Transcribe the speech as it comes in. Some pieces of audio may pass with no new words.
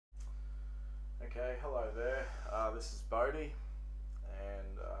This is Bodie,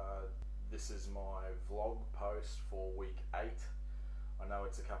 and this is my vlog post for week 8. I know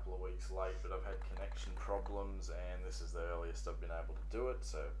it's a couple of weeks late, but I've had connection problems and this is the earliest I've been able to do it,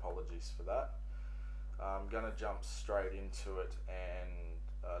 so apologies for that. I'm going to jump straight into it and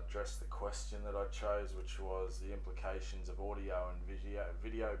address the question that I chose, which was the implications of audio and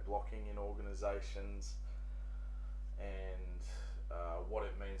video blocking in organizations, and what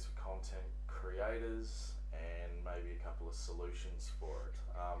it means for content creators, and maybe a couple of solutions for it.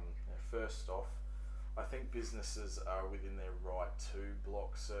 First off, I think businesses are within their right to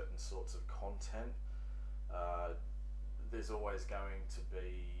block certain sorts of content. There's always going to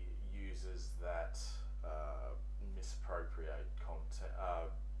be users that misappropriate content,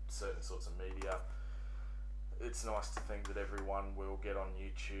 certain sorts of media. It's nice to think that everyone will get on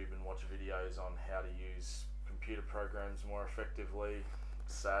YouTube and watch videos on how to use computer programs more effectively.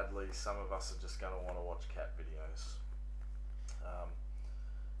 Sadly, some of us are just going to want to watch cat videos.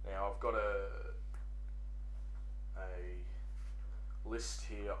 Now I've got a list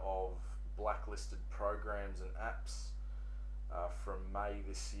here of blacklisted programs and apps from May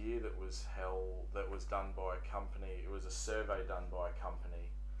this year that was done by a company. It was a survey done by a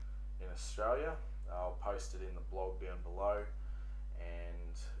company in Australia. I'll post it in the blog down below,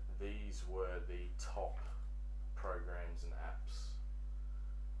 and these were the top programs and apps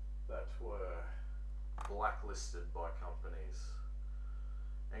that were blacklisted by companies: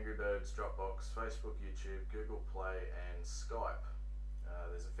 Angry Birds, Dropbox, Facebook, YouTube, Google Play and Skype.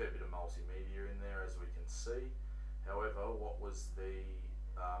 There's a fair bit of multimedia in there, as we can see. However, what was the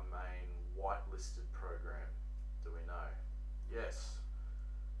main whitelisted program? Do we know? Yes,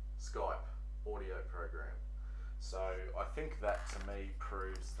 Skype, audio program. So I think that to me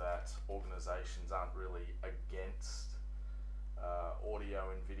proves that organizations aren't really against audio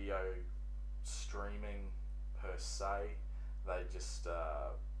and video streaming per se. They just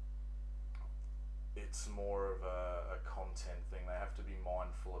it's more of a content thing. They have to be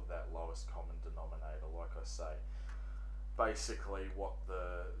mindful of that lowest common denominator, like I say. Basically what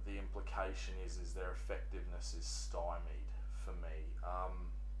the implication is their effectiveness is stymied for me.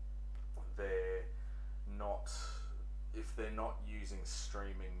 If they're not using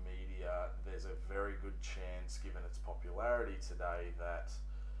streaming media, there's a very good chance, given its popularity today, that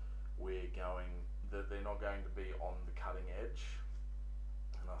they're not going to be on the cutting edge.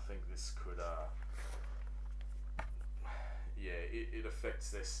 And I think this could it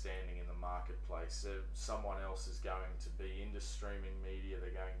affects their standing in the marketplace. Someone else is going to be into streaming media,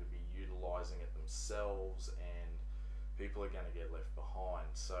 they're going to be utilizing it themselves, and people are going to get left behind.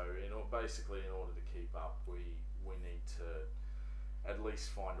 So basically in order to keep up, we need to at least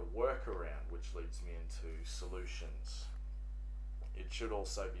find a workaround, which leads me into solutions. It should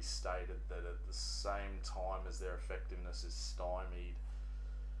also be stated that at the same time as their effectiveness is stymied,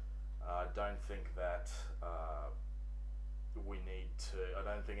 I don't think that I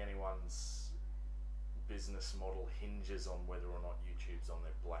don't think anyone's business model hinges on whether or not YouTube's on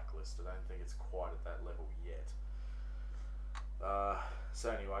their blacklist. I don't think it's quite at that level yet. So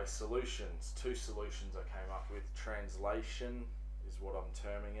anyway, solutions. 2 solutions I came up with. Translation is what I'm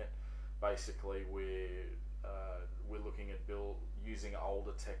terming it. Basically, we're looking at using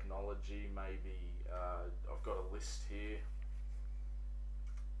older technology. Maybe I've got a list here.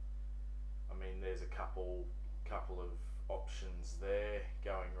 I mean, there's a couple of options there,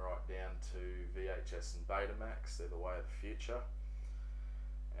 going right down to VHS and Betamax. They're the way of the future.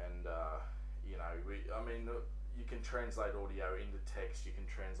 And you can translate audio into text, you can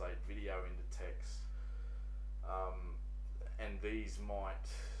translate video into text, and these might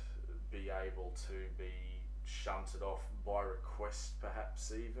be able to be shunted off by request,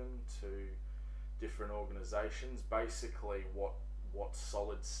 perhaps even to different organizations. Basically what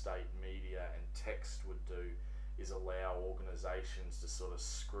solid state media and text would do is allow organizations to sort of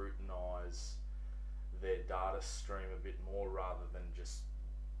scrutinize their data stream a bit more, rather than just,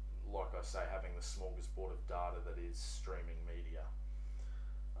 like I say, having the smorgasbord of data that is streaming media.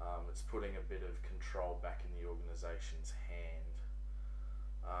 It's putting a bit of control back in the organization's hand.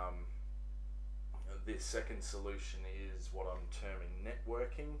 The second solution is what I'm terming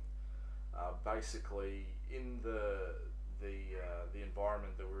networking. Basically, in the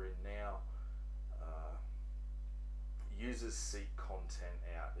environment that we're in now, users seek content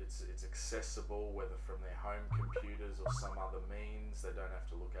out. It's accessible, whether from their home computers or some other means. They don't have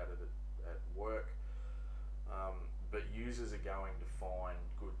to look at it at work. But users are going to find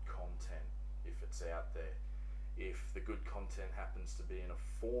good content if it's out there. If the good content happens to be in a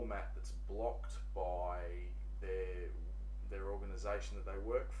format that's blocked by their organization that they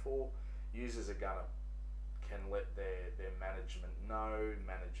work for, users are going to can let their management know.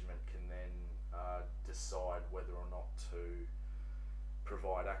 Management can then decide whether or not to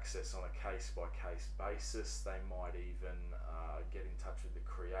provide access on a case-by-case basis. They might even get in touch with the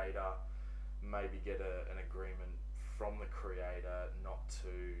creator, maybe get an agreement from the creator not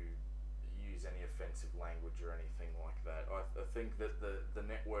to use any offensive language or anything like that. I think that the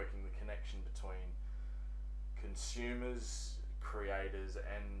networking, the connection between consumers, creators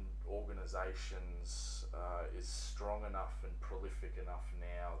and organisations is strong enough and prolific enough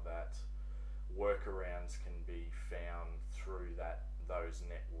now that workarounds can be found through those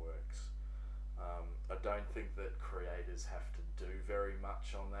networks. I don't think that creators have to do very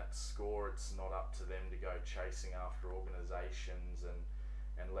much on that score. It's not up to them to go chasing after organisations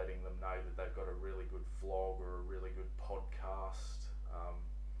and letting them know that they've got a really good vlog or a really good podcast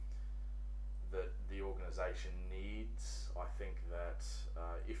that the organisation needs. I think that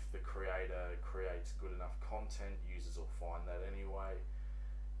if the creator creates good enough content, users will find that anyway,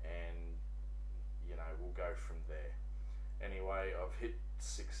 and we'll go from there. Anyway, I've hit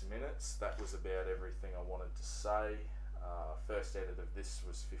 6 minutes. That was about everything I wanted to say. First edit of this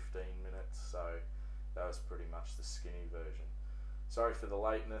was 15 minutes, so that was pretty much the skinny version. Sorry for the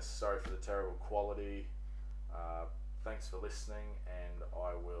lateness, sorry for the terrible quality. Thanks for listening, and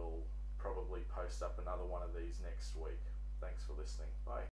I will probably post up another one of these next week. Thanks for listening. Bye.